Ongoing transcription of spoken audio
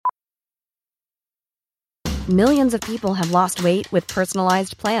Millions of people have lost weight with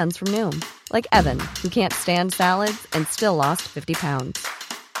personalized plans from Noom. Like Evan, who can't stand salads and still lost 50 pounds.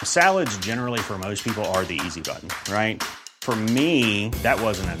 Salads generally for most people are the easy button, right? For me, that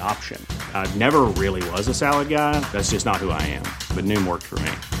wasn't an option. I never really was a salad guy. That's just not who I am. But Noom worked for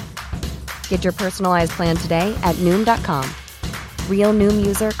me. Get your personalized plan today at Noom.com. Real Noom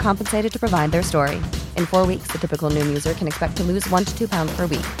user compensated to provide their story. In 4 weeks, the typical Noom user can expect to lose 1 to 2 pounds per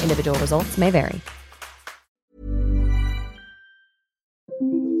week. Individual results may vary.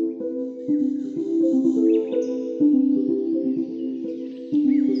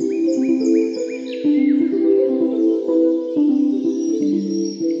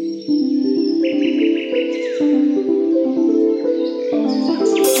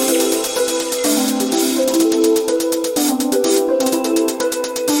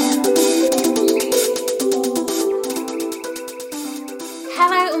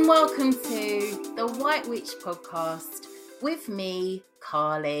 Welcome to the White Witch podcast with me,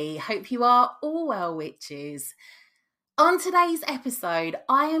 Carly. Hope you are all well, witches. On today's episode,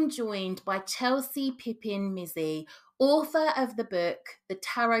 I am joined by Chelsea Pippin-Mizzi, author of the book, The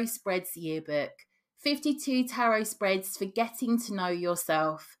Tarot Spreads Yearbook, 52 Tarot Spreads for Getting to Know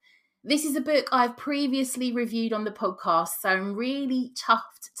Yourself. This is a book I've previously reviewed on the podcast, so I'm really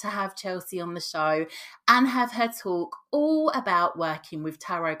chuffed to have Chelsea on the show and have her talk all about working with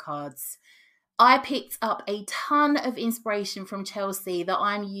tarot cards. I picked up a ton of inspiration from Chelsea that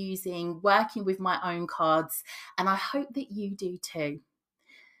I'm using working with my own cards, and I hope that you do too.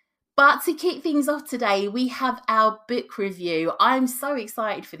 But to kick things off today, we have our book review. I'm so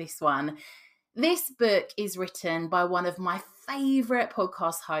excited for this one. This book is written by one of my favourite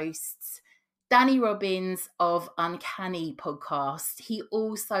podcast hosts, Danny Robins of Uncanny Podcast. He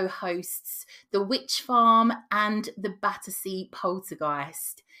also hosts The Witch Farm and The Battersea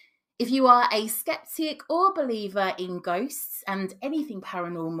Poltergeist. If you are a skeptic or believer in ghosts and anything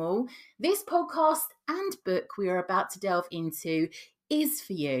paranormal, this podcast and book we are about to delve into is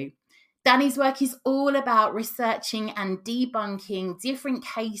for you. Danny's work is all about researching and debunking different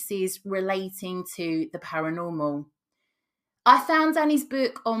cases relating to the paranormal. I found Danny's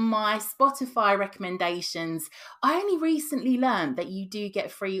book on my Spotify recommendations. I only recently learned that you do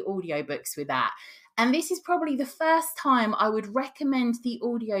get free audiobooks with that. And this is probably the first time I would recommend the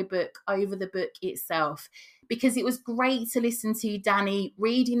audiobook over the book itself, because it was great to listen to Danny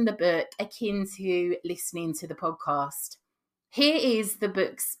reading the book akin to listening to the podcast. Here is the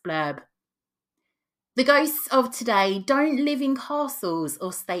book's blurb. The ghosts of today don't live in castles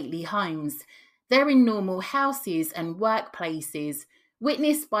or stately homes. They're in normal houses and workplaces,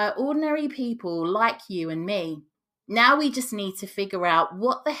 witnessed by ordinary people like you and me. Now we just need to figure out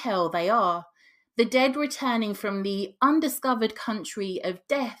what the hell they are. The dead returning from the undiscovered country of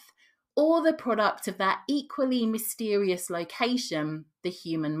death, or the product of that equally mysterious location, the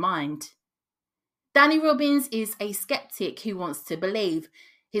human mind. Danny Robins is a skeptic who wants to believe.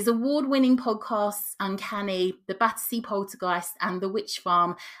 His award-winning podcasts, Uncanny, The Battersea Poltergeist and The Witch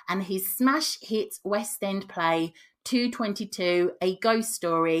Farm, and his smash hit West End play, 222, A Ghost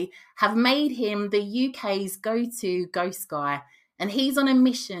Story, have made him the UK's go-to ghost guy, and he's on a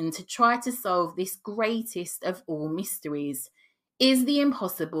mission to try to solve this greatest of all mysteries. Is the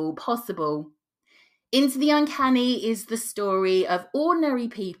impossible possible? Into the Uncanny is the story of ordinary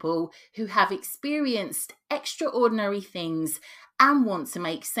people who have experienced extraordinary things and want to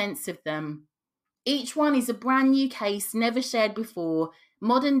make sense of them. Each one is a brand new case never shared before,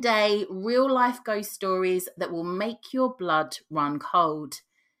 modern day, real life ghost stories that will make your blood run cold.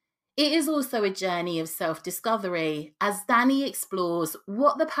 It is also a journey of self-discovery as Danny explores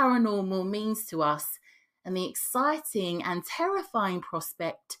what the paranormal means to us and the exciting and terrifying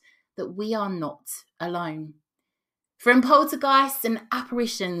prospect that we are not alone. From poltergeists and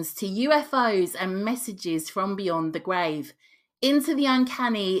apparitions to UFOs and messages from beyond the grave, Into the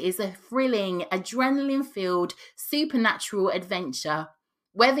Uncanny is a thrilling, adrenaline-filled, supernatural adventure.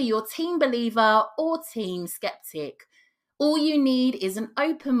 Whether you're team believer or team skeptic, all you need is an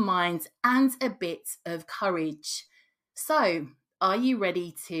open mind and a bit of courage. So, are you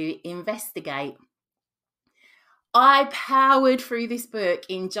ready to investigate? I powered through this book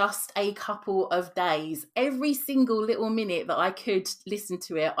in just a couple of days. Every single little minute that I could listen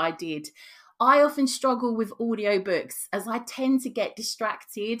to it, I did. I often struggle with audiobooks as I tend to get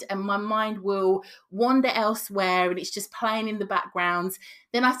distracted and my mind will wander elsewhere and it's just playing in the background.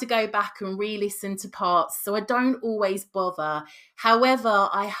 Then I have to go back and re-listen to parts, so I don't always bother. However,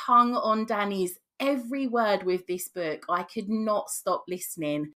 I hung on Danny's every word with this book. I could not stop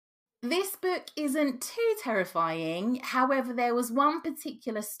listening. This book isn't too terrifying. However, there was one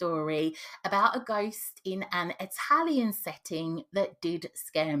particular story about a ghost in an Italian setting that did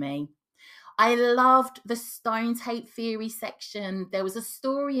scare me. I loved the stone tape theory section. There was a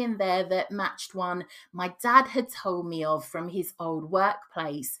story in there that matched one my dad had told me of from his old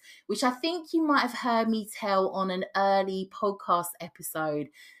workplace, which I think you might have heard me tell on an early podcast episode.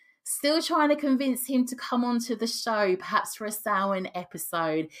 Still trying to convince him to come onto the show, perhaps for a Samhain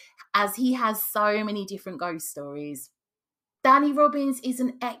episode, as he has so many different ghost stories. Danny Robbins is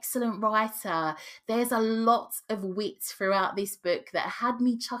an excellent writer. There's a lot of wit throughout this book that had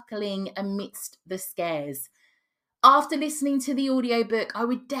me chuckling amidst the scares. After listening to the audiobook, I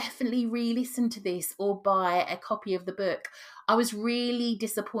would definitely re-listen to this or buy a copy of the book. I was really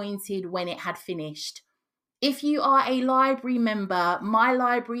disappointed when it had finished. If you are a library member, my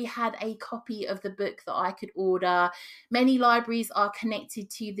library had a copy of the book that I could order. Many libraries are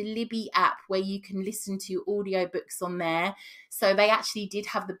connected to the Libby app where you can listen to audiobooks on there. So they actually did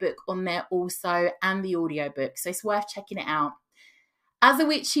have the book on there also and the audiobook. So it's worth checking it out. As a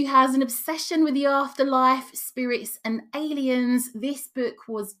witch who has an obsession with the afterlife, spirits and aliens, this book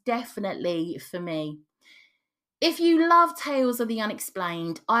was definitely for me. If you love Tales of the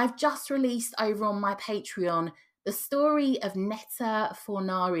Unexplained, I've just released over on my Patreon the story of Netta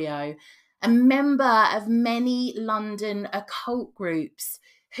Fornario, a member of many London occult groups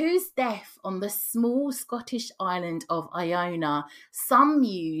whose death on the small Scottish island of Iona some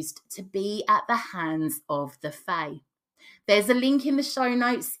used to be at the hands of the Fae. There's a link in the show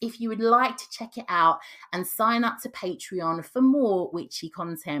notes if you would like to check it out and sign up to Patreon for more witchy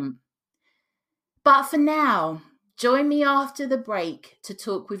content. But for now, join me after the break to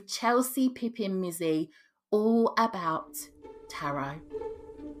talk with Chelsea Pippin Mizzi all about tarot.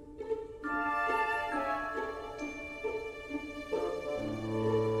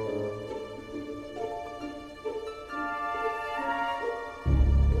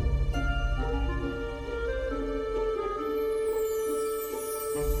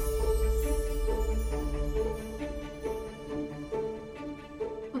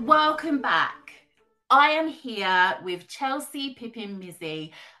 Welcome back. I am here with Chelsea Pippin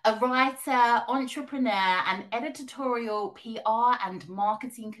Mizzi, a writer, entrepreneur, and editorial PR and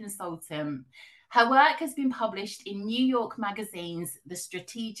marketing consultant. Her work has been published in New York magazines, The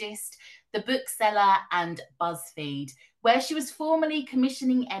Strategist, The Bookseller, and BuzzFeed, where she was formerly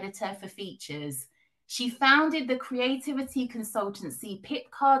commissioning editor for features. She founded the creativity consultancy Pip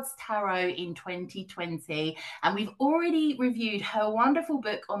Cards Tarot in 2020, and we've already reviewed her wonderful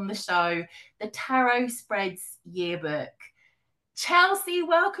book on the show, The Tarot Spreads Yearbook. Chelsea,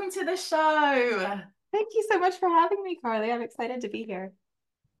 welcome to the show. Thank you so much for having me, Carly. I'm excited to be here.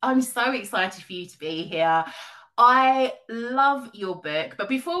 I'm so excited for you to be here. I love your book, but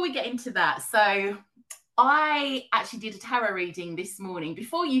before we get into that, so I actually did a tarot reading this morning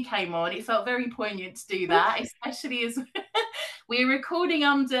before you came on. It felt very poignant to do that, especially as we're recording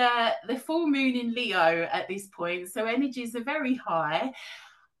under the full moon in Leo at this point, so energies are very high.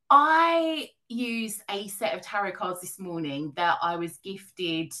 I used a set of tarot cards this morning that I was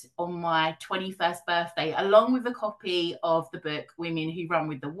gifted on my 21st birthday, along with a copy of the book Women Who Run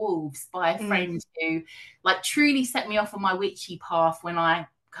with the Wolves by a friend who truly set me off on my witchy path when I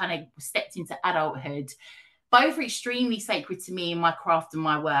kind of stepped into adulthood. Both are extremely sacred to me in my craft and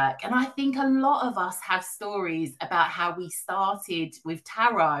my work. And I think a lot of us have stories about how we started with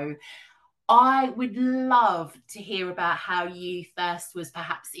tarot. I would love to hear about how you first was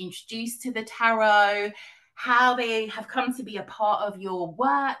perhaps introduced to the tarot, how they have come to be a part of your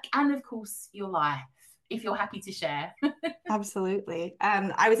work, and of course, your life, if you're happy to share. Absolutely.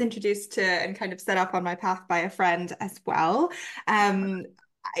 I was introduced to and kind of set up on my path by a friend as well.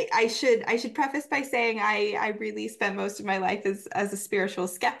 I should preface by saying I really spent most of my life as a spiritual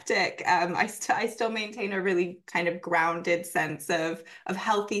skeptic. I still maintain a really kind of grounded sense of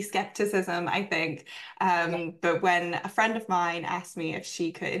healthy skepticism, I think. But when a friend of mine asked me if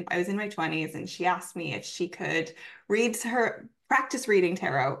she could, I was in my 20s, and she asked me if she could practice reading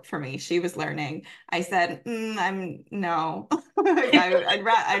tarot for me. She was learning. I said, no.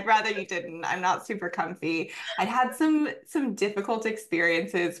 I'd rather you didn't. I'm not super comfy. I'd had some difficult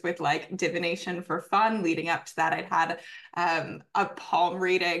experiences with like divination for fun leading up to that. I'd had a palm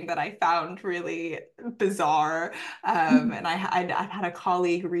reading that I found really bizarre. And I'd had a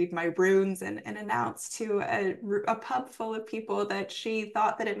colleague read my runes and announce to a pub full of people that she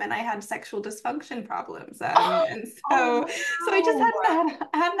thought that it meant I had sexual dysfunction problems. So I just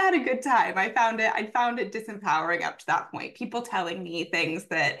hadn't had a good time. I found it disempowering up to that point. People telling me things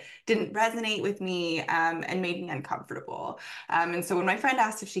that didn't resonate with me, and made me uncomfortable. And so when my friend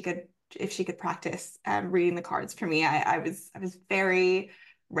asked if she could practice reading the cards for me, I was very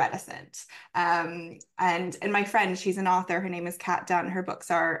reticent. And my friend, she's an author. Her name is Kat Dunn. Her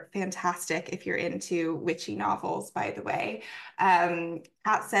books are fantastic if you're into witchy novels, by the way.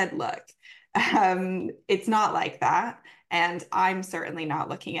 Kat said, look, it's not like that. And I'm certainly not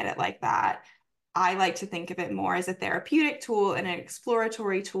looking at it like that. I like to think of it more as a therapeutic tool and an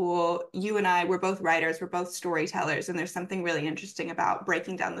exploratory tool. You and I, we're both writers, we're both storytellers, and there's something really interesting about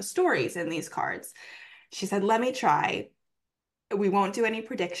breaking down the stories in these cards. She said, let me try. We won't do any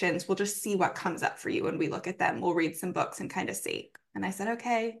predictions. We'll just see what comes up for you when we look at them. We'll read some books and kind of see. And I said,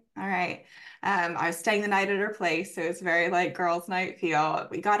 okay, all right. I was staying the night at her place, so it's very like girls' night feel.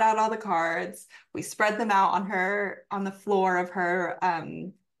 We got out all the cards. We spread them out on the floor of her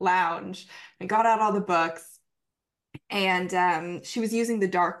lounge. We got out all the books. And she was using the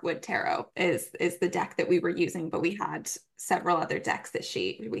Darkwood Tarot is the deck that we were using, but we had several other decks that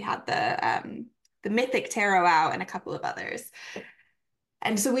we had the Mythic Tarot out and a couple of others.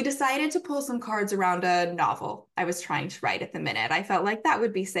 And so we decided to pull some cards around a novel I was trying to write at the minute. I felt like that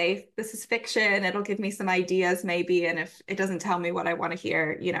would be safe. This is fiction. It'll give me some ideas maybe. And if it doesn't tell me what I want to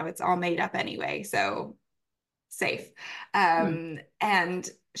hear, it's all made up anyway. So safe. And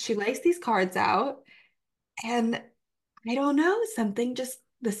she lays these cards out, and I don't know,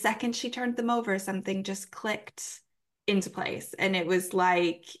 the second she turned them over, something just clicked into place. And it was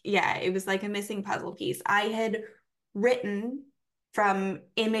like a missing puzzle piece. I had written from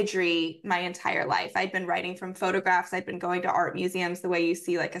imagery my entire life. I'd been writing from photographs. I'd been going to art museums the way you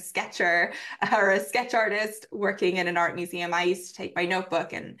see like a sketcher or a sketch artist working in an art museum. I used to take my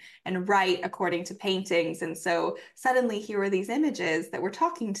notebook and write according to paintings. And so suddenly here were these images that were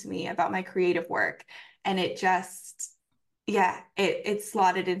talking to me about my creative work. And it just, it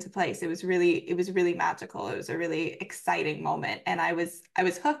slotted into place. It was really magical. It was a really exciting moment. And I was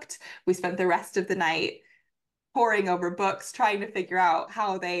hooked. We spent the rest of the night poring over books, trying to figure out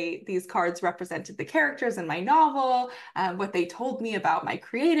how these cards represented the characters in my novel, what they told me about my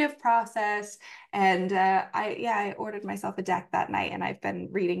creative process. And I ordered myself a deck that night, and I've been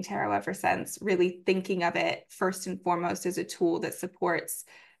reading tarot ever since, really thinking of it first and foremost as a tool that supports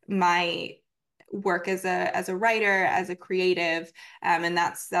my work as a writer, as a creative. And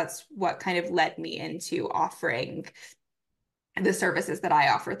that's what kind of led me into offering the services that I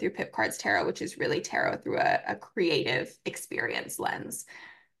offer through Pip Cards Tarot, which is really tarot through a creative experience lens.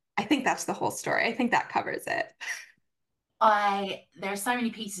 I think that's the whole story. I think that covers it. There are so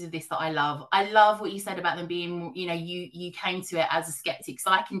many pieces of this that I love. I love what you said about them being, you came to it as a skeptic.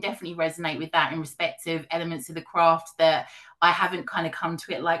 So I can definitely resonate with that in respect of elements of the craft that I haven't kind of come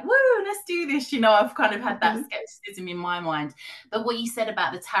to it like, woo, let's do this. I've kind of had that skepticism in my mind. But what you said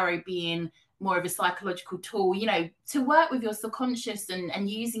about the tarot being more of a psychological tool, to work with your subconscious and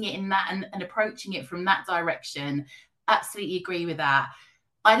using it in that and approaching it from that direction. Absolutely agree with that.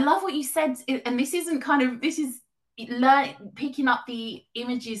 I love what you said. And this is picking up the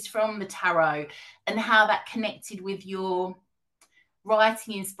images from the tarot and how that connected with your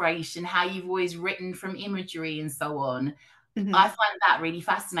writing inspiration, how you've always written from imagery and so on. I find that really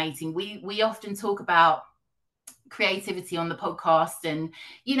fascinating. We often talk about creativity on the podcast, and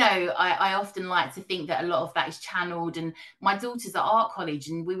I often like to think that a lot of that is channeled. And my daughter's at art college,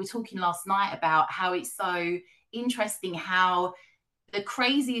 and we were talking last night about how it's so interesting how the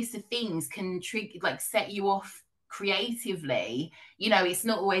craziest of things can set you off creatively. It's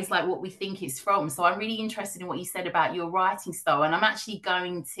not always like what we think it's from. So I'm really interested in what you said about your writing style, and I'm actually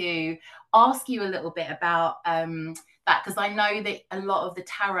going to ask you a little bit about that, because I know that a lot of the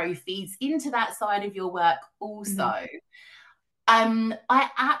tarot feeds into that side of your work also. I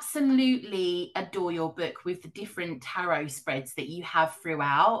absolutely adore your book with the different tarot spreads that you have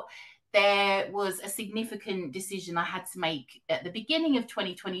throughout. There was a significant decision I had to make at the beginning of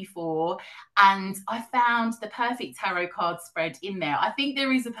 2024, and I found the perfect tarot card spread in there. I think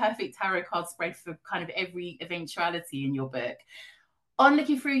there is a perfect tarot card spread for kind of every eventuality in your book. On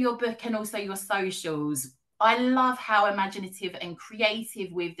looking through your book and also your socials, I love how imaginative and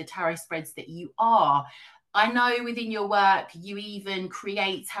creative with the tarot spreads that you are. I know within your work, you even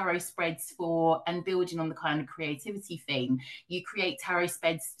create tarot spreads for, and building on the kind of creativity thing, you create tarot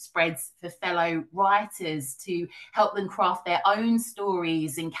spreads for fellow writers to help them craft their own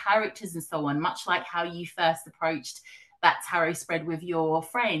stories and characters and so on, much like how you first approached that tarot spread with your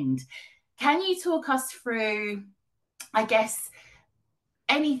friend. Can you talk us through, I guess,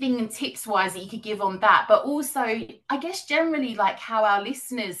 anything and tips wise that you could give on that, but also, I guess, generally like how our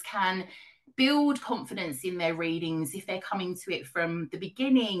listeners can build confidence in their readings if they're coming to it from the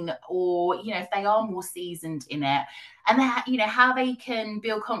beginning, or if they are more seasoned in it, and that, how they can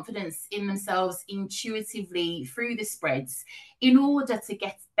build confidence in themselves intuitively through the spreads in order to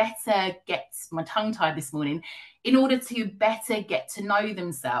get my tongue tied this morning, in order to better get to know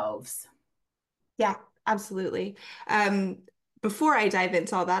themselves. Yeah, absolutely. Before I dive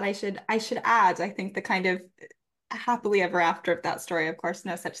into all that, I should add, I think the kind of happily ever after of that story, of course,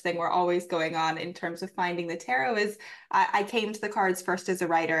 no such thing, we're always going on in terms of finding the tarot, is I came to the cards first as a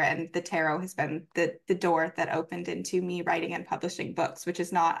writer, and the tarot has been the door that opened into me writing and publishing books, which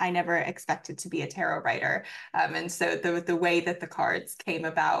is not, I never expected to be a tarot writer. And so the way that the cards came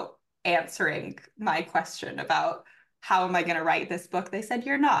about answering my question about how am I going to write this book, they said,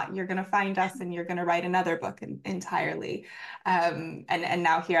 you're going to find us and you're going to write another book entirely. And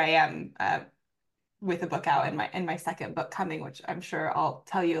now here I am, with a book out, and my second book coming, which I'm sure I'll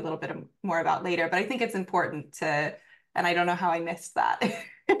tell you a little bit more about later. But I think it's important to, and I don't know how I missed that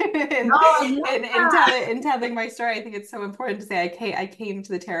in telling my story. I think it's so important to say I came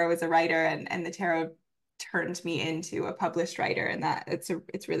to the tarot as a writer, and the tarot turned me into a published writer, and that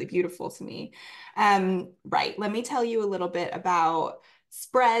it's really beautiful to me. Right. Let me tell you a little bit about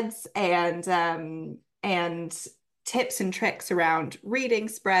spreads and tips and tricks around reading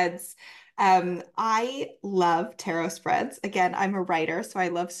spreads. I love tarot spreads. Again, I'm a writer, so I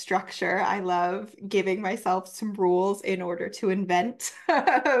love structure. I love giving myself some rules in order to invent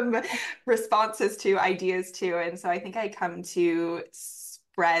responses to ideas to. And so I think I come to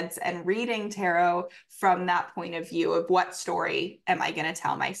spreads and reading tarot from that point of view of what story am I going to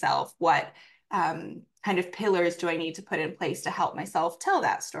tell myself? What kind of pillars do I need to put in place to help myself tell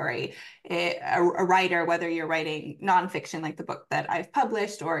that story? A writer, whether you're writing nonfiction like the book that I've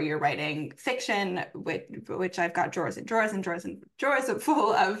published, or you're writing fiction, which I've got drawers and drawers and drawers and drawers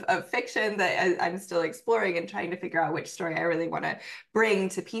full of fiction that I'm still exploring and trying to figure out which story I really want to bring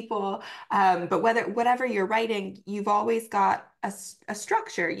to people. But whatever you're writing, you've always got a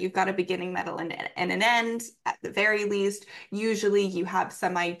structure. You've got a beginning, middle, and an end at the very least. Usually you have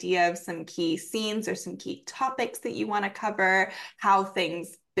some idea of some key scenes or some key topics that you want to cover, how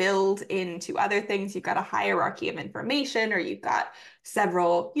things build into other things. You've got a hierarchy of information, or you've got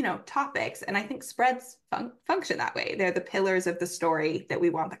several, topics. And I think spreads function that way. They're the pillars of the story that we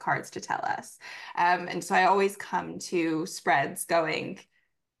want the cards to tell us. And so I always come to spreads going,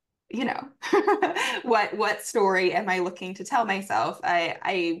 what story am I looking to tell myself?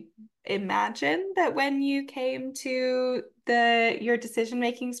 I imagine that when you came to your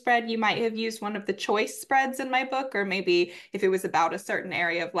decision-making spread, you might have used one of the choice spreads in my book, or maybe if it was about a certain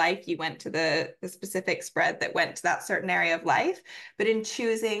area of life, you went to the specific spread that went to that certain area of life. But in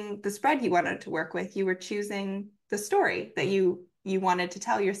choosing the spread you wanted to work with, you were choosing the story that you wanted to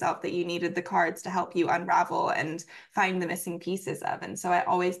tell yourself, that you needed the cards to help you unravel and find the missing pieces of. And so I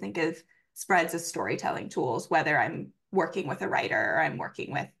always think of spreads as storytelling tools, whether I'm working with a writer or I'm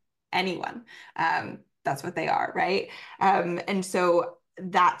working with anyone. That's what they are, right? And so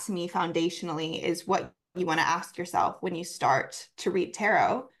that, to me, foundationally, is what you want to ask yourself when you start to read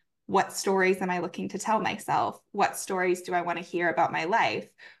tarot. What stories am I looking to tell myself? What stories do I want to hear about my life?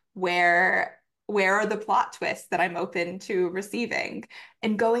 Where are the plot twists that I'm open to receiving?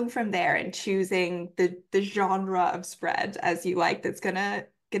 And going from there and choosing the genre of spread as you like, that's gonna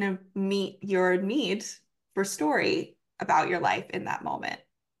meet your need for story about your life in that moment.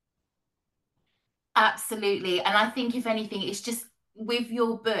 Absolutely. And I think, if anything, it's just with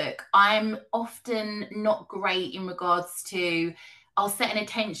your book, I'm often not great in regards to, I'll set an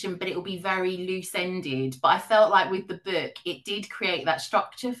intention, but it will be very loose-ended. But I felt like with the book, it did create that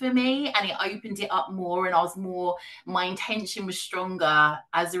structure for me, and it opened it up more, and my intention was stronger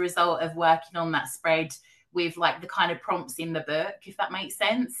as a result of working on that spread with like the kind of prompts in the book, if that makes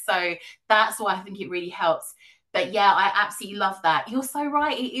sense. So that's why I think it really helps. But yeah, I absolutely love that. You're so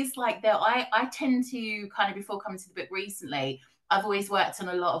right. It is like that. I tend to kind of, before coming to the book recently, I've always worked on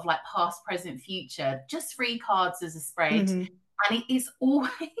a lot of like past, present, future, just 3 cards as a spread. Mm-hmm. And it is always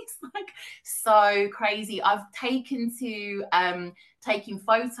like so crazy. I've taken to taking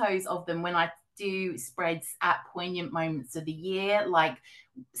photos of them when I do spreads at poignant moments of the year, like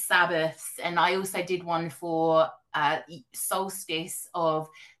Sabbaths. And I also did one for solstice of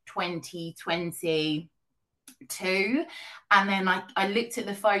 2022, and then I looked at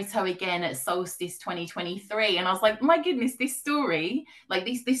the photo again at solstice 2023, and I was like, my goodness, this story, like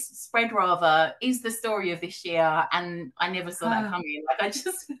this spread rather, is the story of this year. And I never saw that coming. Like, I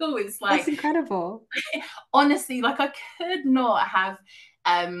just feel it's like, that's incredible. Honestly, like I could not have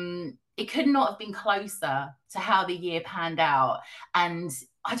it could not have been closer to how the year panned out. And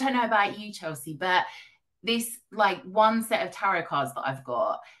I don't know about you, Chelsea, but this like one set of tarot cards that I've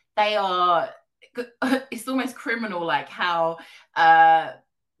got, they are it's almost criminal like how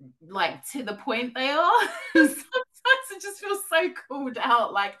like to the point they are. Sometimes I just feel so called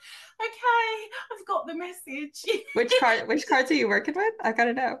out, like, okay, I've got the message. Which cards are you working with? I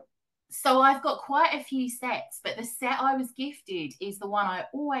gotta know. So I've got quite a few sets, but the set I was gifted is the one I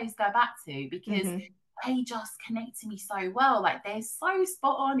always go back to because Mm-hmm. they just connect to me so well. Like they're so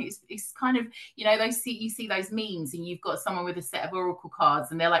spot on. It's kind of, you know, those you see those memes and you've got someone with a set of oracle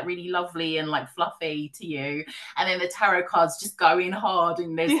cards and they're like really lovely and like fluffy to you, and then the tarot cards just go in hard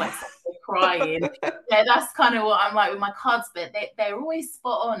and there's like Yeah. someone crying. Yeah, that's kind of what I'm like with my cards, but they're always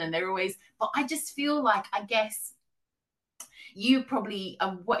spot on and they're always. But I just feel like, I guess you probably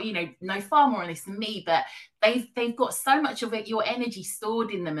what know far more on this than me, but they've got so much of it, your energy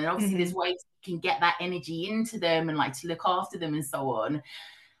stored in them, and obviously there's Mm-hmm. ways you can get that energy into them and like to look after them and so on.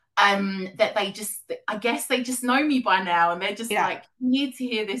 That they just, I guess they just know me by now and they're just Yeah, like, you need to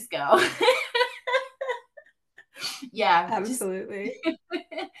hear this girl. Yeah, just absolutely.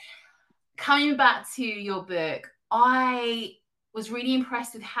 coming back to your book, I was really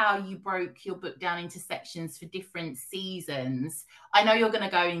impressed with how you broke your book down into sections for different seasons. I know you're going to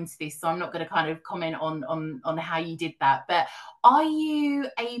go into this, so I'm not going to kind of comment on how you did that. But are you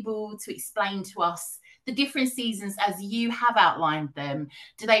able to explain to us the different seasons as you have outlined them?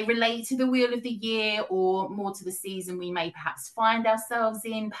 Do they relate to the Wheel of the Year or more to the season we may perhaps find ourselves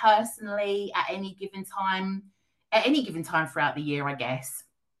in personally at any given time? At any given time throughout the year, I guess.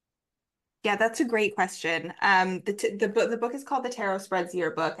 Yeah, that's a great question. The book is called The Tarot Spreads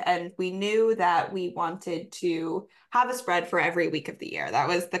Yearbook, and we knew that we wanted to have a spread for every week of the year. That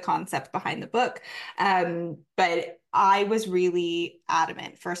was the concept behind the book. But I was really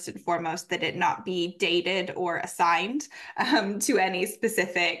adamant, first and foremost, that it not be dated or assigned to any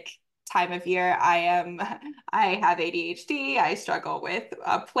specific time of year. I have ADHD. I struggle with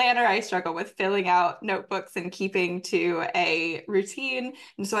a planner. I struggle with filling out notebooks and keeping to a routine.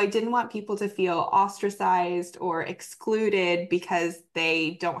 And so I didn't want people to feel ostracized or excluded because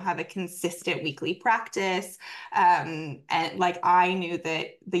they don't have a consistent weekly practice. And like I knew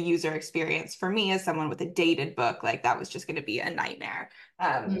that the user experience for me as someone with a dated book, like that was just going to be a nightmare.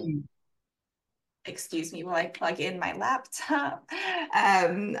 Mm. Excuse me while I plug in my laptop.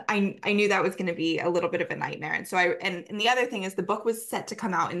 I knew that was going to be a little bit of a nightmare. And so and the other thing is the book was set to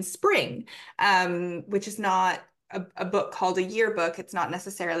come out in spring, which is not a book called a yearbook. It's not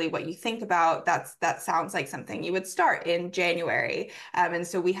necessarily what you think about. That sounds like something you would start in January. And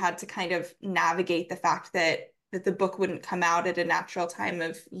so we had to kind of navigate the fact that the book wouldn't come out at a natural time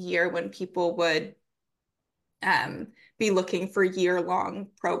of year when people would be looking for year-long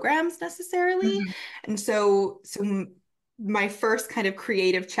programs necessarily. Mhm. And so my first kind of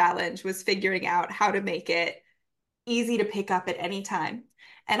creative challenge was figuring out how to make it easy to pick up at any time.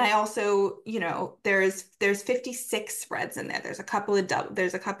 And I also, there's 56 spreads in there. There's a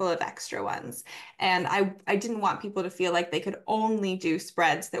couple of extra ones. And I didn't want people to feel like they could only do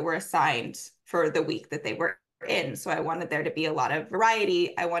spreads that were assigned for the week that they were in. So I wanted there to be a lot of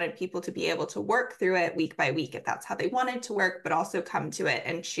variety. I wanted people to be able to work through it week by week if that's how they wanted to work, but also come to it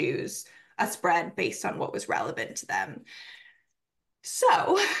and choose a spread based on what was relevant to them.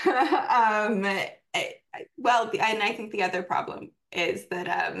 So, and I think the other problem is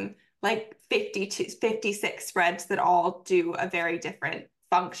that like 50 to 56 spreads that all do a very different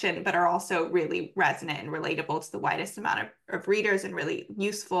function, but are also really resonant and relatable to the widest amount of readers and really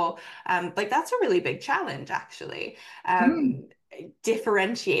useful. Like that's a really big challenge, actually. Mm.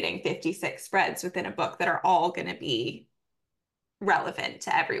 Differentiating 56 spreads within a book that are all going to be relevant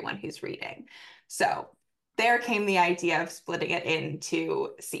to everyone who's reading. So there came the idea of splitting it into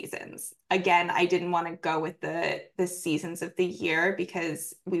seasons. Again, I didn't want to go with the seasons of the year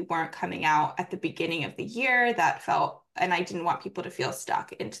because we weren't coming out at the beginning of the year. And I didn't want people to feel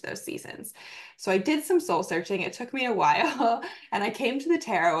stuck into those seasons. So I did some soul searching. It took me a while and I came to the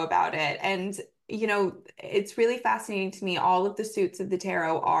tarot about it. And it's really fascinating to me. All of the suits of the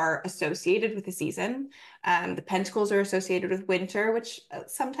tarot are associated with a season. The pentacles are associated with winter, which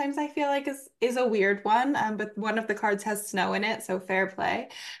sometimes I feel like is a weird one. But one of the cards has snow in it, so fair play.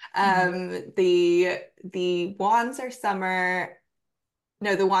 Mhm. The wands are summer.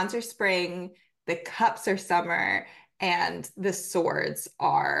 No, the wands are spring. The cups are summer, and the swords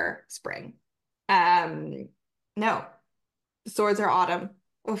are spring. No, the swords are autumn.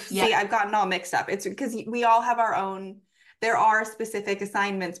 Oof, Yeah. see, I've gotten all mixed up. It's because we all have our own there are specific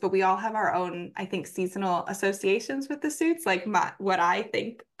assignments, but we all have our own, I think, seasonal associations with the suits. Like what I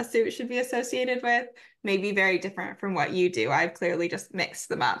think a suit should be associated with may be very different from what you do. I've clearly just mixed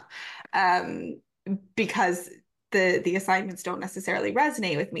them up because the assignments don't necessarily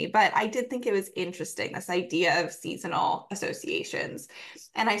resonate with me. But I did think it was interesting, this idea of seasonal associations.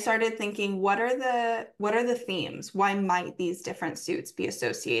 And I started thinking, what are the themes? Why might these different suits be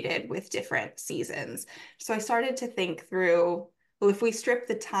associated with different seasons? So I started to think through, well, if we strip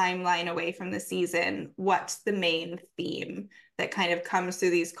the timeline away from the season, what's the main theme that kind of comes through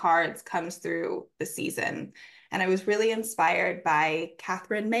these cards, comes through the season? And I was really inspired by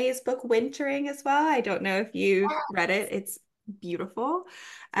Catherine May's book, Wintering, as well. I don't know if you've read it. It's beautiful.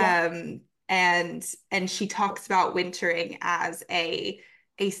 Yeah. And she talks about wintering as a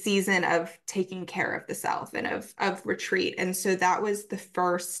season of taking care of the self and of retreat. And so that was the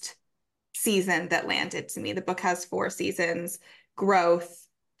first season that landed to me. The book has 4 seasons: growth,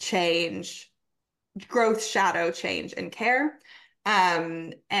 change, growth, shadow, change, and care.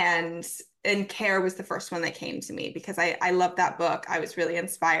 And care was the first one that came to me because I love that book. I was really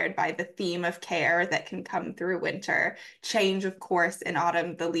inspired by the theme of care that can come through winter. Change, of course, in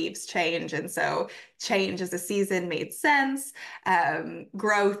autumn, the leaves change. And so change as a season made sense.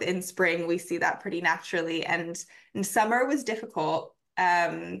 Growth in spring, we see that pretty naturally. And summer was difficult.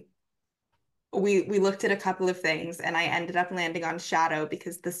 We looked at a couple of things, and I ended up landing on shadow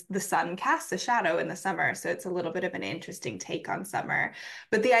because the sun casts a shadow in the summer. So it's a little bit of an interesting take on summer.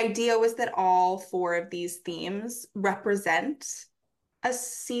 But the idea was that all 4 of these themes represent a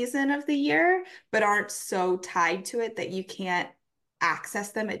season of the year, but aren't so tied to it that you can't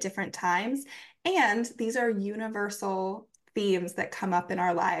access them at different times. And these are universal themes that come up in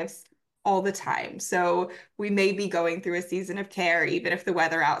our lives all the time. So we may be going through a season of care, even if the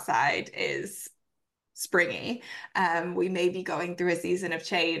weather outside is springy. We may be going through a season of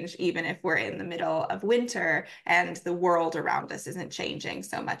change, even if we're in the middle of winter and the world around us isn't changing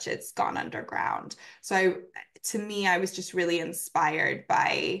so much, it's gone underground. So to me, I was just really inspired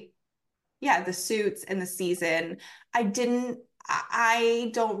by, the suits and the season. I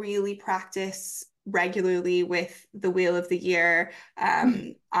don't really practice regularly with the Wheel of the Year.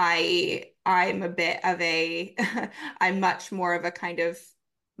 I'm a bit of a I'm much more of a kind of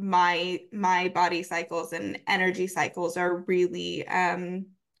my body cycles and energy cycles are really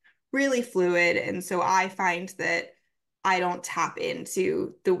really fluid, and so I find that I don't tap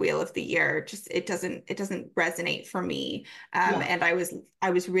into the Wheel of the Year. Just it doesn't resonate for me. And I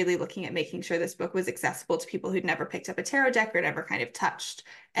was really looking at making sure this book was accessible to people who'd never picked up a tarot deck or never kind of touched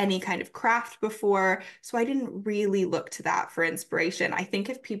any kind of craft before. So I didn't really look to that for inspiration. I think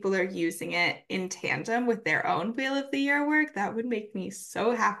if people are using it in tandem with their own Wheel of the Year work, that would make me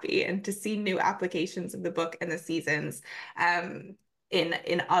so happy. And to see new applications of the book and the seasons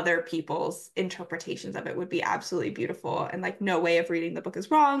in other people's interpretations of it would be absolutely beautiful. And like, no way of reading the book is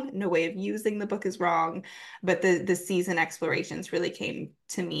wrong, no way of using the book is wrong, but the season explorations really came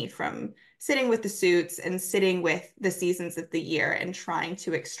to me from sitting with the suits and sitting with the seasons of the year and trying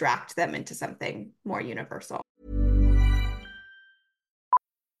to extract them into something more universal.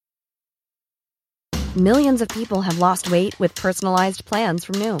 Millions of people have lost weight with personalized plans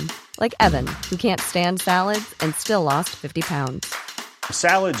from Noom, like Evan, who can't stand salads and still lost 50 pounds.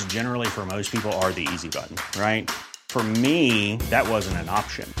 Salads generally for most people are the easy button, right? For me, that wasn't an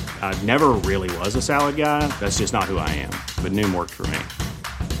option. I never really was a salad guy. That's just not who I am. But Noom worked for me.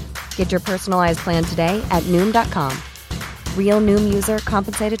 Get your personalized plan today at Noom.com. Real Noom user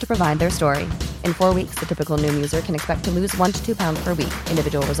compensated to provide their story. In 4 weeks, the typical Noom user can expect to lose 1 to 2 pounds per week.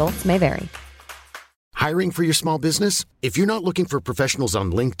 Individual results may vary. Hiring for your small business? If you're not looking for professionals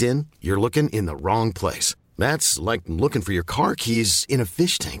on LinkedIn, you're looking in the wrong place. That's like looking for your car keys in a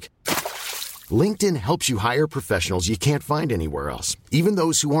fish tank. LinkedIn helps you hire professionals you can't find anywhere else, even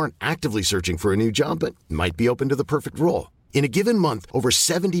those who aren't actively searching for a new job but might be open to the perfect role. In a given month, over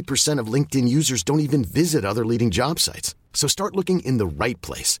 70% of LinkedIn users don't even visit other leading job sites. So start looking in the right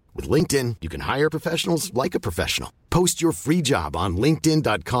place. With LinkedIn, you can hire professionals like a professional. Post your free job on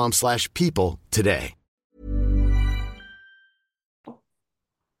linkedin.com/people today.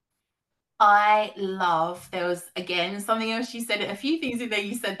 I love, there was again something else you said, a few things in there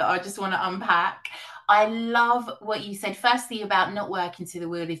you said that I just want to unpack. I love what you said firstly about not working to the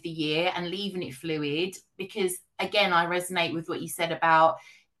Wheel of the Year and leaving it fluid, because again, I resonate with what you said about,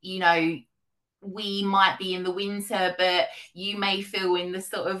 you know, we might be in the winter, but you may feel in the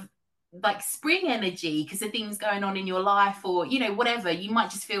sort of like spring energy because of things going on in your life, or you know, whatever, you might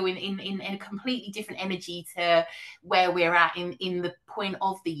just feel in a completely different energy to where we're at in the point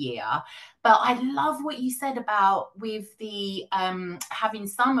of the year. But I love what you said about with the having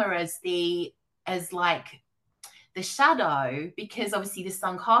summer as like the shadow, because obviously the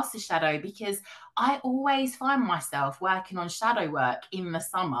sun casts a shadow, because I always find myself working on shadow work in the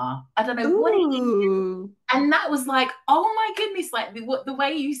summer. I don't know what it is. Ooh. And that was like, oh my goodness, like the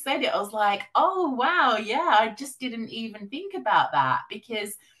way you said it, I was like, oh wow, yeah, I just didn't even think about that.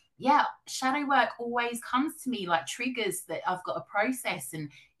 Because yeah, shadow work always comes to me like triggers that I've got to process, and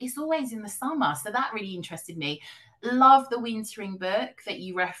it's always in the summer. So that really interested me. Love the wintering book that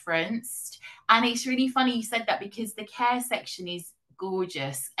you referenced. And it's really funny you said that, because the care section is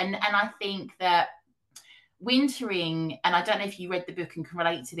gorgeous. And I think that wintering, and I don't know if you read the book and can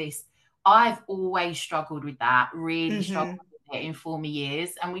relate to this, I've always struggled with that, really struggled Mm-hmm. with it in former years.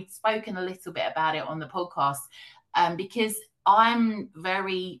 And we've spoken a little bit about it on the podcast, because I'm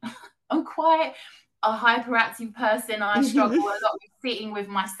very, I'm quite a hyperactive person. I struggle a lot with sitting with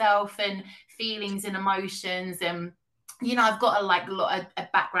myself and feelings and emotions. And you know, I've got a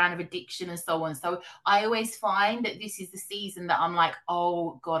background of addiction and so on. So I always find that this is the season that I'm like,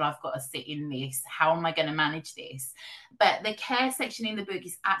 oh God, I've got to sit in this. How am I going to manage this? But the care section in the book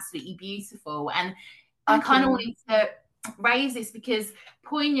is absolutely beautiful. And I Thank kind of you. wanted to raise this because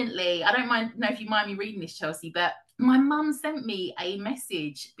poignantly, I don't know if you mind me reading this, Chelsea, but my mum sent me a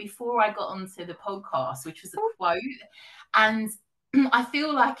message before I got onto the podcast, which was a quote. And I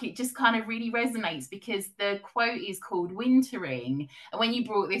feel like it just kind of really resonates, because the quote is called Wintering. And when you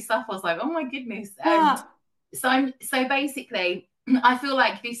brought this up, I was like, oh my goodness. Ah, So basically, I feel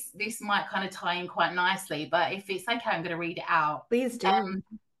like this might kind of tie in quite nicely, but if it's okay, I'm going to read it out. please do.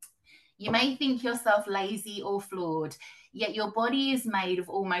 You may think yourself lazy or flawed, yet your body is made of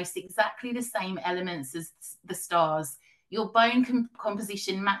almost exactly the same elements as the stars. Your bone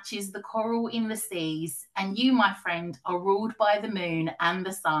composition matches the coral in the seas, and you, my friend, are ruled by the moon and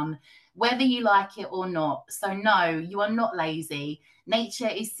the sun, whether you like it or not. So, no, you are not lazy. Nature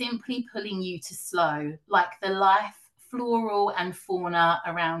is simply pulling you to slow, like the life, floral, and fauna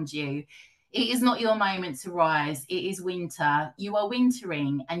around you. It is not your moment to rise. It is winter. You are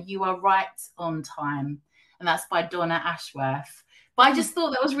wintering, and you are right on time. And that's by Donna Ashworth. But I just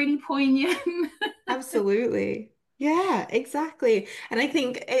thought that was really poignant. Absolutely. Yeah, exactly. And I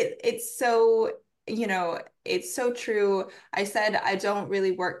think it's so, it's so true. I said I don't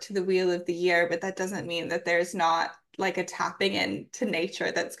really work to the wheel of the year, but that doesn't mean that there's not like a tapping into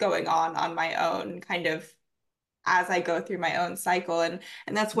nature that's going on my own kind of as I go through my own cycle. And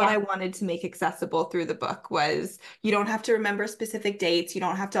that's what Yeah. I wanted to make accessible through the book was you don't have to remember specific dates, you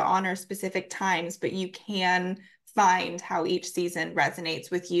don't have to honor specific times, but you can find how each season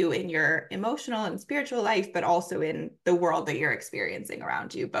resonates with you in your emotional and spiritual life, but also in the world that you're experiencing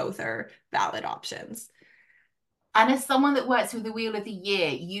around you. Both are valid options. And as someone that works with the wheel of the year,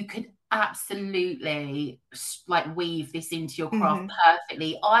 you could absolutely like weave this into your craft Mm-hmm.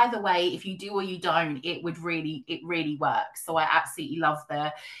 perfectly. Either way, if you do or you don't, it really works. So I absolutely love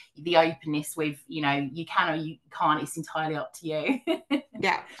the openness with, you know, you can or you can't, it's entirely up to you.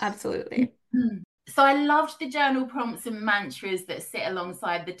 Yeah, absolutely. So I loved the journal prompts and mantras that sit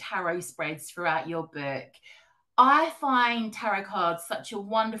alongside the tarot spreads throughout your book. I find tarot cards such a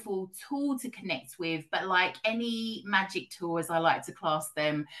wonderful tool to connect with, but like any magic tool, as I like to class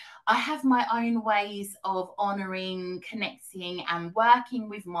them, I have my own ways of honoring, connecting, and working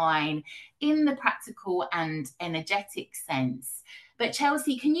with mine in the practical and energetic sense. But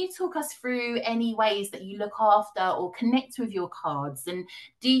Chelsea, can you talk us through any ways that you look after or connect with your cards? And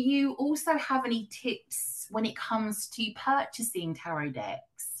do you also have any tips when it comes to purchasing tarot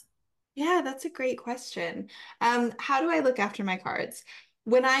decks? Yeah, that's a great question. How do I look after my cards?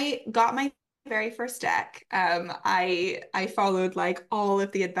 When I got my very first deck, I followed like all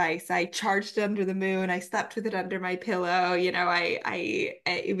of the advice. I charged it under the moon. I slept with it under my pillow.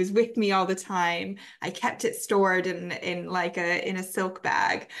 It was with me all the time. I kept it stored in like a silk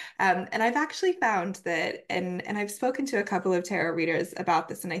bag. And I've actually found that, and I've spoken to a couple of tarot readers about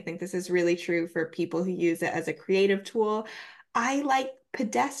this, and I think this is really true for people who use it as a creative tool. I like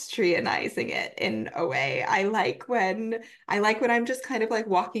pedestrianizing it in a way. I like when I'm just kind of like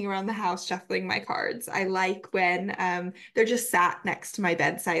walking around the house shuffling my cards. I like when they're just sat next to my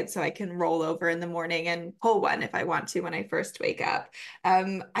bedside so I can roll over in the morning and pull one if I want to when I first wake up.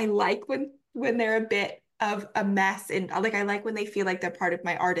 I like when they're a bit of a mess and like I like when they feel like they're part of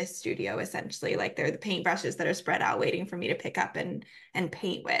my artist studio essentially, like they're the paintbrushes that are spread out waiting for me to pick up and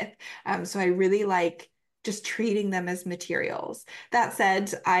paint with. So I really like just treating them as materials. That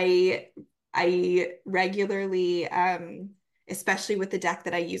said, I regularly, especially with the deck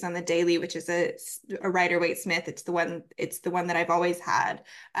that I use on the daily, which is a Rider-Waite-Smith. It's the one that I've always had.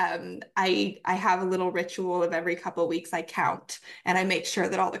 I have a little ritual of every couple of weeks I count and I make sure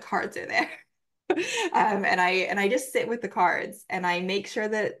that all the cards are there. And I just sit with the cards and I make sure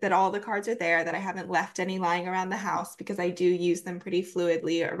that all the cards are there, that I haven't left any lying around the house, because I do use them pretty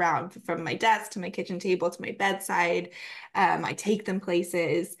fluidly around, from my desk to my kitchen table to my bedside. I take them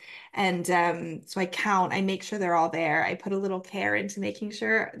places, and so I count. I make sure they're all there. I put a little care into making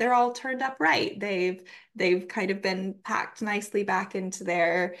sure they're all turned up right. They've kind of been packed nicely back into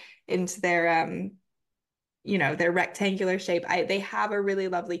their their rectangular shape. They have a really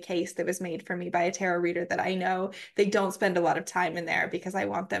lovely case that was made for me by a tarot reader that I know. They don't spend a lot of time in there because I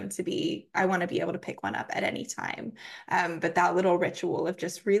want to be able to pick one up at any time. But that little ritual of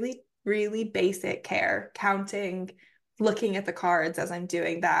just really, really basic care, counting, looking at the cards as I'm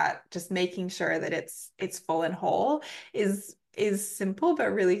doing that, just making sure that it's full and whole is simple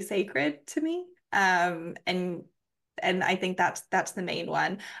but really sacred to me. And I think that's the main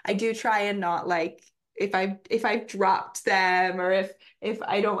one. I do try and not, like, if I've dropped them, or if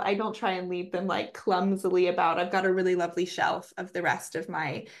I don't try and leave them like clumsily about. I've got a really lovely shelf of the rest of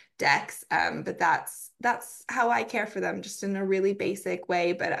my decks, but that's how I care for them, just in a really basic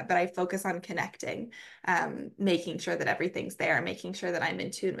way. But I focus on connecting, making sure that everything's there, making sure that I'm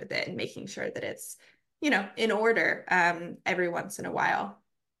in tune with it, and making sure that it's in order every once in a while.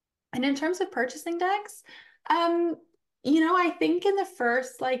 And in terms of purchasing decks, I think in the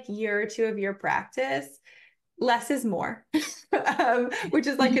first like year or two of your practice, less is more, which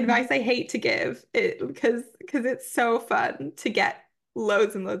is like advice I hate to give, because it's so fun to get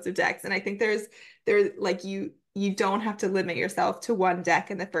loads and loads of decks. And I think there's like, you don't have to limit yourself to one deck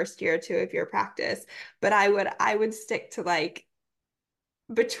in the first year or two of your practice, but I would stick to like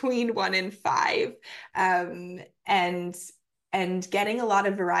between 1 and 5, and getting a lot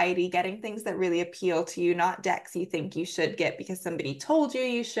of variety, getting things that really appeal to you, not decks you think you should get because somebody told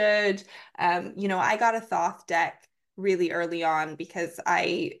you should. I got a Thoth deck really early on because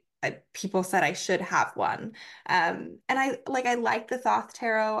people said I should have one. And I like the Thoth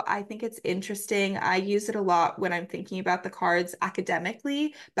tarot. I think it's interesting. I use it a lot when I'm thinking about the cards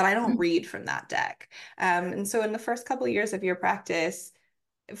academically, but I don't read from that deck. And so in the first couple of years of your practice,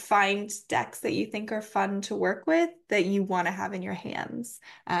 find decks that you think are fun to work with, that you want to have in your hands.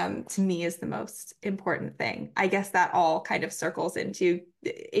 To me is the most important thing. I guess that all kind of circles into,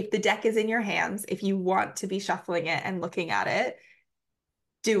 if the deck is in your hands, if you want to be shuffling it and looking at it,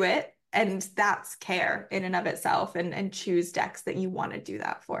 do it. And that's care in and of itself, and choose decks that you want to do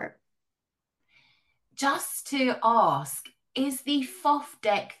that for. Just to ask, is the Thoth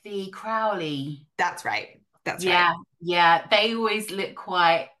deck the Crowley? That's right. That's right. right. Yeah. They always look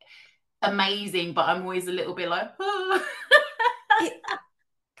quite amazing, but I'm always a little bit like, oh.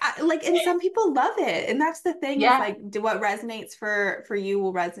 And some people love it, and that's the thing. Yeah. Is like, what resonates for you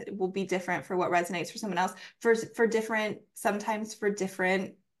will be different for what resonates for someone else. Sometimes for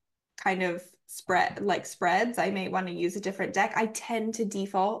different kind of spreads, I may want to use a different deck. I tend to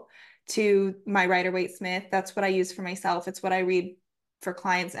default to my Rider-Waite-Smith. That's what I use for myself. It's what I read for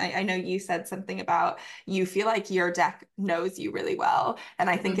clients. I know you said something about you feel like your deck knows you really well, and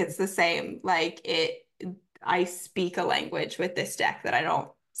I think it's the same. Like, I speak a language with this deck that I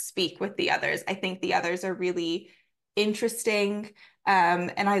don't speak with the others. I think the others are really interesting,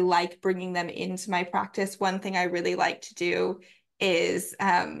 and I like bringing them into my practice. One thing I really like to do is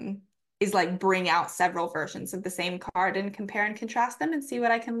like bring out several versions of the same card and compare and contrast them and see what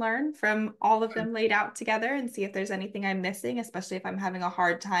I can learn from all of them laid out together, and see if there's anything I'm missing, especially if I'm having a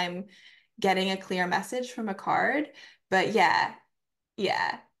hard time getting a clear message from a card. But yeah,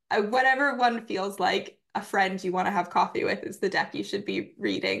 whatever one feels like a friend you want to have coffee with is the deck you should be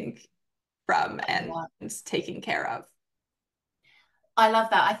reading from and taking care of. I love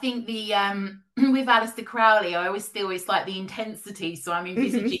that. I think the with Aleister Crowley, I always feel it's like the intensity. So I'm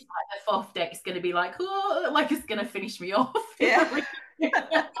envisaging like the Thoth deck is going to be like, oh, like it's going to finish me off. Yeah.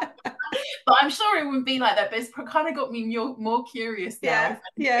 But I'm sure it wouldn't be like that. But it's kind of got me more curious now.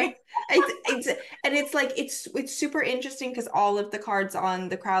 Yeah. It's super interesting because all of the cards on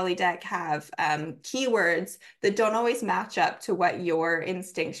the Crowley deck have keywords that don't always match up to what your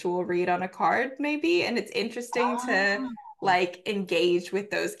instinctual read on a card may be, and it's interesting to like engage with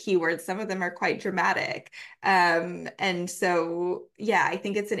those keywords. Some of them are quite dramatic. And so, yeah, I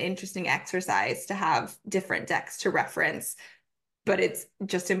think it's an interesting exercise to have different decks to reference, but it's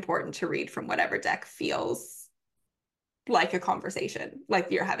just important to read from whatever deck feels like a conversation,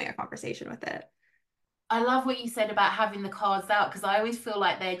 like you're having a conversation with it. I love what you said about having the cards out, because I always feel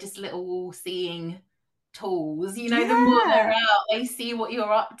like they're just little all-seeing tools. You know, the more they're Yeah. out, they see what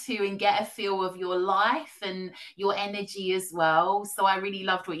you're up to and get a feel of your life and your energy as well. So I really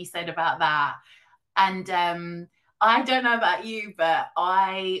loved what you said about that. And I don't know about you, but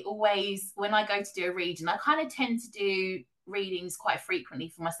I always, when I go to do a reading, I kind of tend to do readings quite frequently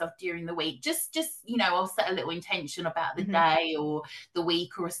for myself during the week. Just I'll set a little intention about the Hmm. day or the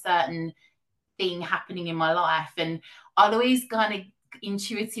week or a certain thing happening in my life, and I'll always kind of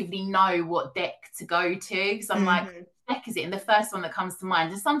intuitively know what deck to go to, because I'm like, Hmm. deck is it? And the first one that comes to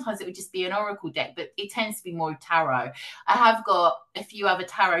mind, and sometimes it would just be an oracle deck, but it tends to be more tarot. I have got a few other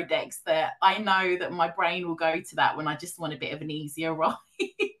tarot decks that I know that my brain will go to that when I just want a bit of an easier ride.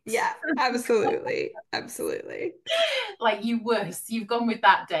 Yeah, absolutely. Absolutely. Like, you've gone with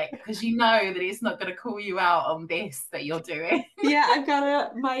that deck because you know that it's not going to call you out on this that you're doing. Yeah,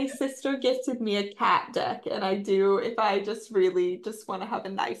 my sister gifted me a cat deck, and I do, if I just really just want to have a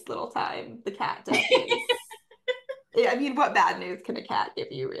nice little time, the cat deck is, I mean, what bad news can a cat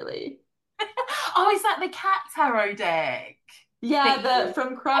give you, really? Oh, is that the cat tarot deck that Yeah, you? the from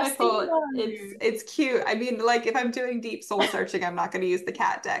I've seen Chronicle, those. it's cute. I mean, like if I'm doing deep soul searching, I'm not going to use the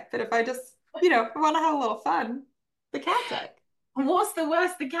cat deck, but if I just, want to have a little fun, the cat deck. What's the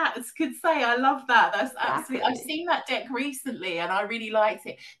worst the cats could say? I love that. That's absolutely. I've Exactly. seen that deck recently, and I really liked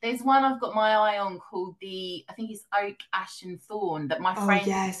it. There's one I've got my eye on called I think it's Oak, Ash, and Thorn, that my Oh, friend.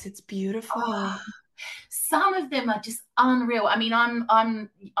 yes, it's Oh, beautiful. some of them are just unreal. I mean, I'm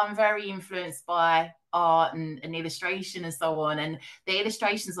very influenced by art and illustration and so on, and the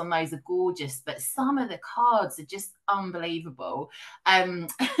illustrations on those are gorgeous, but some of the cards are just unbelievable.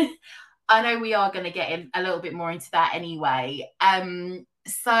 I know we are going to get a little bit more into that anyway.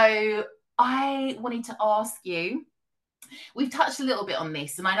 So I wanted to ask you, we've touched a little bit on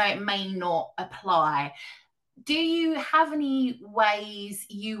this, and I know it may not apply. Do you have any ways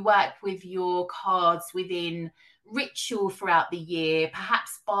you work with your cards within ritual throughout the year,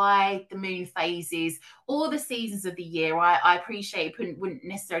 perhaps by the moon phases or the seasons of the year? I appreciate it wouldn't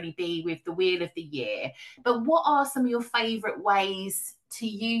necessarily be with the wheel of the year, but what are some of your favorite ways to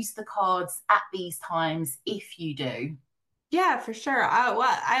use the cards at these times, if you do? Yeah, for sure.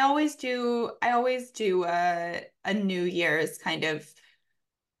 I always do a New Year's kind of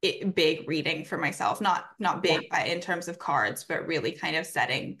big reading for myself. Not Yeah. big in terms of cards, but really kind of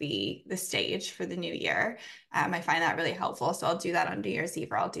setting the stage for the new year. I find that really helpful. So I'll do that on New Year's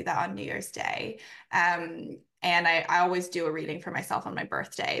Eve, or I'll do that on New Year's Day. And I always do a reading for myself on my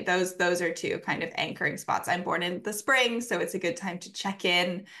birthday. Those are two kind of anchoring spots. I'm born in the spring, so it's a good time to check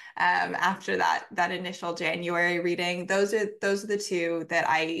in after that initial January reading. Those are the two that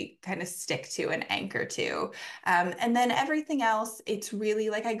I kind of stick to and anchor to. And then everything else, it's really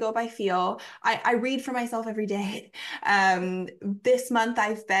like I go by feel. I read for myself every day. This month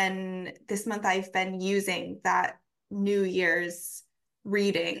I've been using that New Year's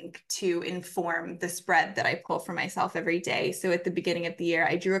reading to inform the spread that I pull for myself every day. So at the beginning of the year,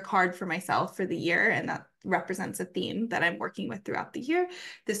 I drew a card for myself for the year, and that represents a theme that I'm working with throughout the year.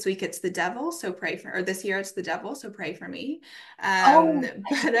 This week it's the devil, so pray for, or this year it's the devil, so pray for me. Oh,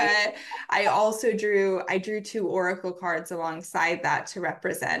 But I drew two oracle cards alongside that to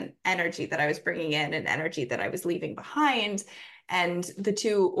represent energy that I was bringing in and energy that I was leaving behind. And the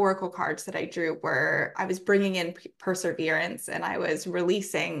two oracle cards that I drew were, I was bringing in perseverance and I was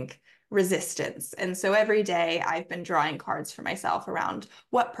releasing resistance. And so every day I've been drawing cards for myself around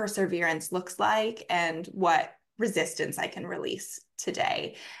what perseverance looks like and what resistance I can release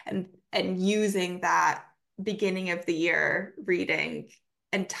today. And using that beginning of the year reading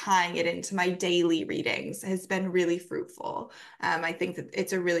and tying it into my daily readings has been really fruitful. I think that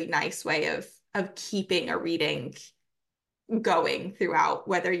it's a really nice way of keeping a reading going throughout,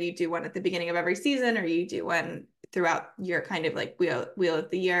 whether you do one at the beginning of every season or you do one throughout your kind of like wheel of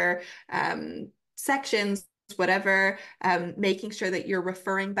the year sections, whatever. Making sure that you're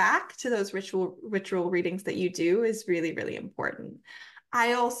referring back to those ritual readings that you do is really, really important.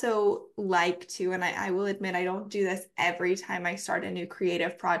 I also like to, and I will admit I don't do this every time I start a new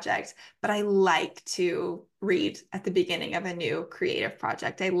creative project, but I like to read at the beginning of a new creative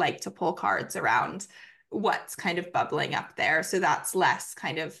project. I like to pull cards around what's kind of bubbling up there. So that's less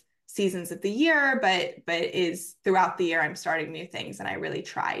kind of seasons of the year, but is throughout the year I'm starting new things, and I really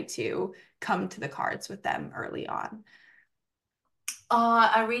try to come to the cards with them early on.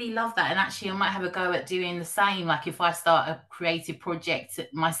 Oh, I really love that. And actually, I might have a go at doing the same. Like if I start a creative project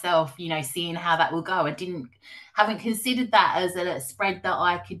myself, seeing how that will go. Haven't considered that as a spread that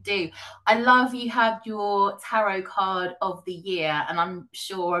I could do. I love you have your tarot card of the year, and I'm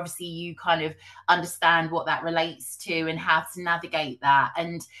sure obviously you kind of understand what that relates to and how to navigate that.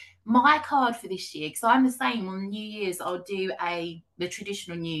 And my card for this year, because I'm the same on New Year's, I'll do the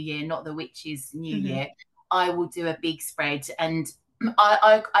traditional New Year, not the witch's New Year. I will do a big spread, and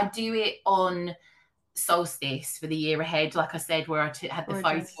I do it on solstice for the year ahead, like I said, where I had the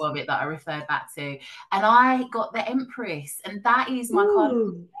photo of it that I referred back to, and I got the Empress, and that is my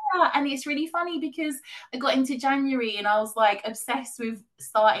card. And it's really funny because I got into January and I was like obsessed with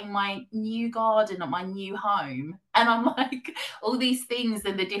starting my new garden at my new home, and I'm like all these things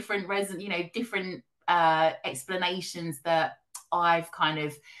and the different different explanations that I've kind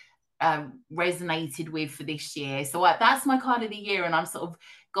of resonated with for this year. So that's my card of the year, and I'm sort of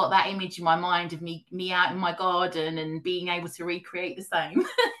got that image in my mind of me out in my garden and being able to recreate the same.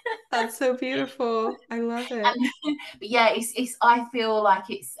 That's so beautiful. I love it. But yeah, it's I feel like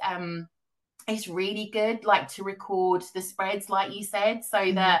it's really good like to record the spreads like you said,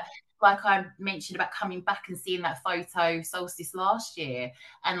 so that like I mentioned about coming back and seeing that photo solstice last year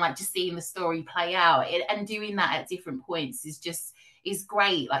and like just seeing the story play out and doing that at different points is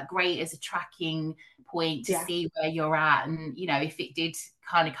great, like great as a tracking point to see where you're at, and if it did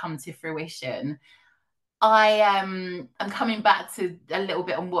kind of come to fruition. I am coming back to a little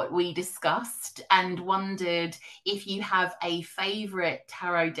bit on what we discussed and wondered if you have a favorite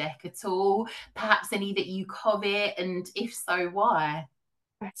tarot deck at all, perhaps any that you covet, and if so, why?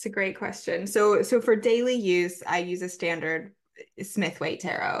 That's a great question. So for daily use, I use a standard Smith-Waite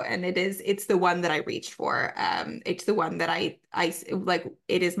tarot, and it's the one that I reach for. It's the one that I like.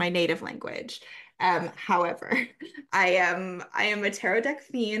 It is my native language. However, I am a tarot deck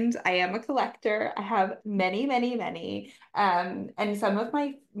fiend. I am a collector. I have many, many, many. And some of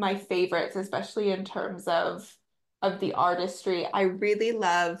my favorites, especially in terms of the artistry, I really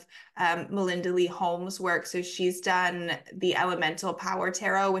love Melinda Lee Holmes' work. So she's done the Elemental Power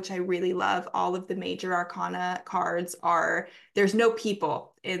Tarot, which I really love. All of the major arcana cards there's no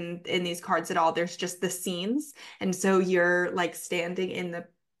people in these cards at all. There's just the scenes. And so you're like standing in the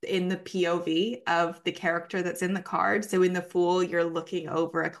POV of the character that's in the card. So in the Fool, you're looking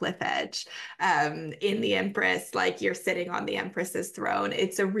over a cliff edge. In the Empress, like you're sitting on the Empress's throne.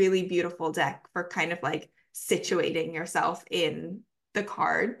 It's a really beautiful deck for kind of like situating yourself in the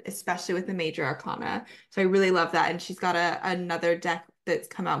card, especially with the major arcana. So I really love that. And she's got another deck that's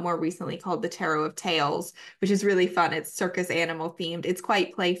come out more recently called the Tarot of Tales, which is really fun. It's circus animal themed. It's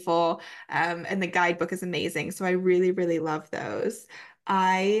quite playful. And the guidebook is amazing. So I really, really love those.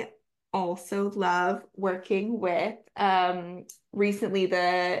 I also love working with recently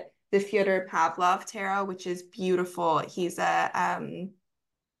the Fyodor Pavlov tarot, which is beautiful. He's a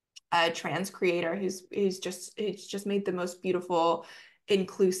trans creator who's just made the most beautiful,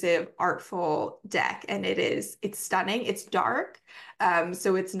 inclusive, artful deck, and it's stunning. It's dark,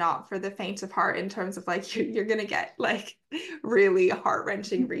 so it's not for the faint of heart in terms of like you're gonna get like really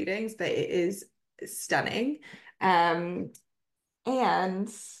heart-wrenching readings, but it is stunning. And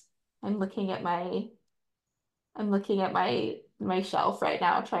I'm looking at my shelf right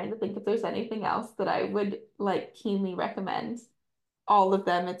now, trying to think if there's anything else that I would like keenly recommend. All of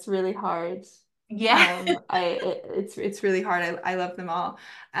them. It's really hard. Yeah. It's really hard. I love them all.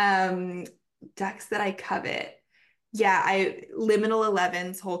 Decks that I covet. Yeah, Liminal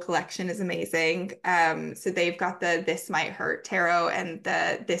 11's whole collection is amazing. So they've got the This Might Hurt tarot and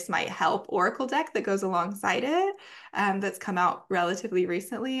the This Might Help Oracle deck that goes alongside it. That's come out relatively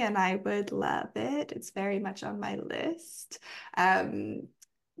recently, and I would love it. It's very much on my list.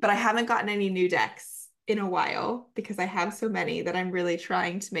 But I haven't gotten any new decks in a while because I have so many that I'm really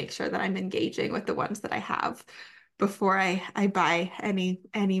trying to make sure that I'm engaging with the ones that I have before I buy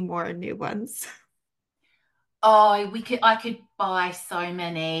any more new ones. Oh, I could buy so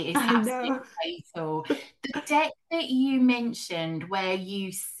many. It's I absolutely know. fatal. The deck that you mentioned where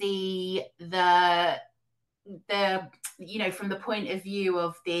you see the from the point of view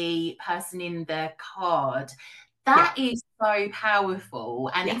of the person in the card, that Yeah. is so powerful.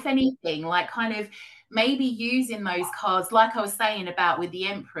 And Yeah. if anything, like kind of maybe using those cards, like I was saying about with the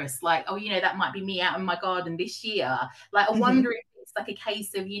Empress, like, oh, that might be me out in my garden this year. Like, I wonder if it's like a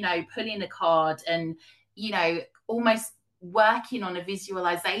case of, pulling a card and, almost working on a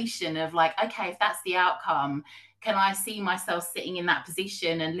visualization of like, okay, if that's the outcome, can I see myself sitting in that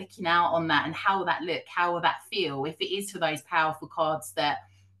position and looking out on that, and how will that look? How will that feel if it is for those powerful cards that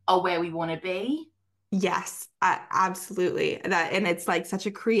are where we want to be? Yes, absolutely. And it's like such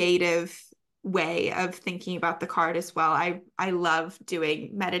a creative way of thinking about the card as well. I love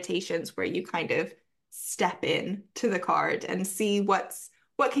doing meditations where you kind of step in to the card and see what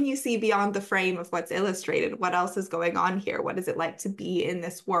can you see beyond the frame of what's illustrated? What else is going on here? What is it like to be in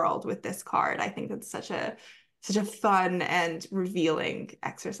this world with this card? I think that's such a fun and revealing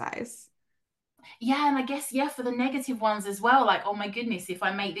exercise. Yeah, and I guess, yeah, for the negative ones as well, like, oh my goodness, if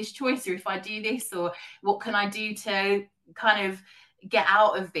I make this choice or if I do this, or what can I do to kind of get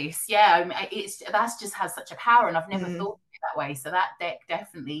out of this? Yeah, I mean, that's just has such a power, and I've never thought of it that way. So that deck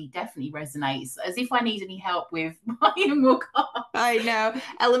definitely resonates. As if I need any help with buying more cards. I know.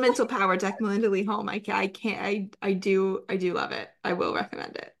 Elemental Power deck, Melinda Lee Holm. I can't, I do love it. I will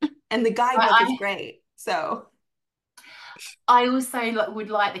recommend it. And the guidebook is great. So I also would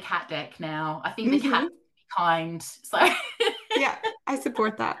like the cat deck now. I think the cat would be kind. So yeah, I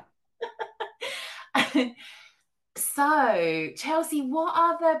support that. So, Chelsea, what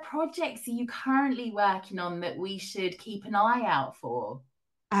other projects are you currently working on that we should keep an eye out for?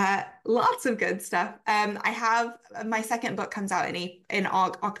 Lots of good stuff. I have my second book comes out in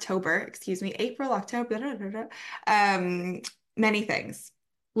October, excuse me, April, October. Many things.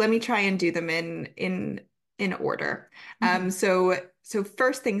 Let me try and do them in order. So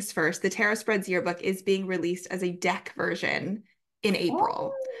first things first, the Tarot Spreads Yearbook is being released as a deck version in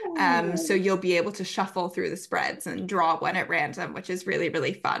April. So you'll be able to shuffle through the spreads and draw one at random, which is really,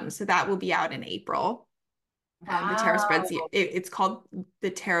 really fun. So that will be out in April. The Tarot Spreads, it's called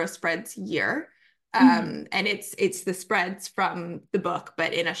the Tarot Spreads Year. And it's the spreads from the book,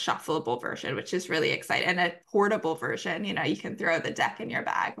 but in a shuffleable version, which is really exciting. And a portable version, you know, you can throw the deck in your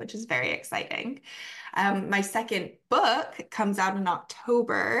bag, which is very exciting. My second book comes out in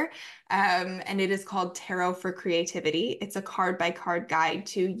October, and it is called Tarot for Creativity. It's a card by card guide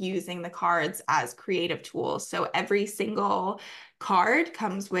to using the cards as creative tools. So every single card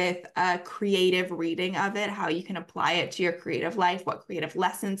comes with a creative reading of it, how you can apply it to your creative life, what creative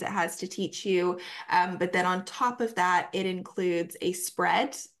lessons it has to teach you. But then on top of that, it includes a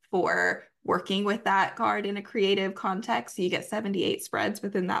spread for working with that card in a creative context. So you get 78 spreads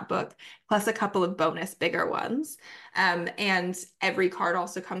within that book, plus a couple of bonus bigger ones. And every card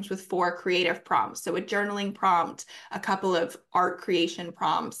also comes with 4 creative prompts. So a journaling prompt, a couple of art creation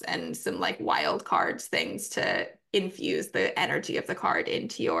prompts, and some like wild cards things to infuse the energy of the card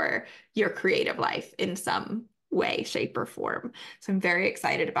into your creative life in some way, shape, or form. So I'm very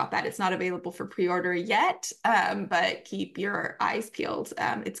excited about that. It's not available for pre-order yet, but keep your eyes peeled.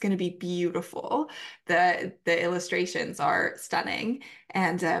 It's going to be beautiful. The illustrations are stunning,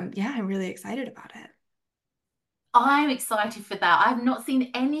 and yeah, I'm really excited about it. I'm excited for that. I've not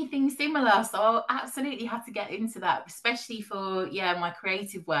seen anything similar, so I'll absolutely have to get into that, especially for my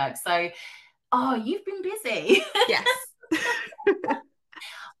creative work. So, oh, you've been busy. Yes.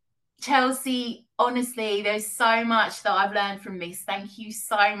 Chelsea, honestly, there's so much that I've learned from this. Thank you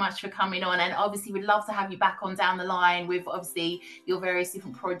so much for coming on. And obviously, we'd love to have you back on down the line with obviously your various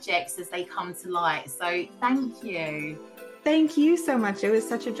different projects as they come to light. So thank you. Thank you so much. It was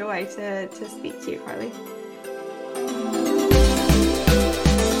such a joy to speak to you, Carly.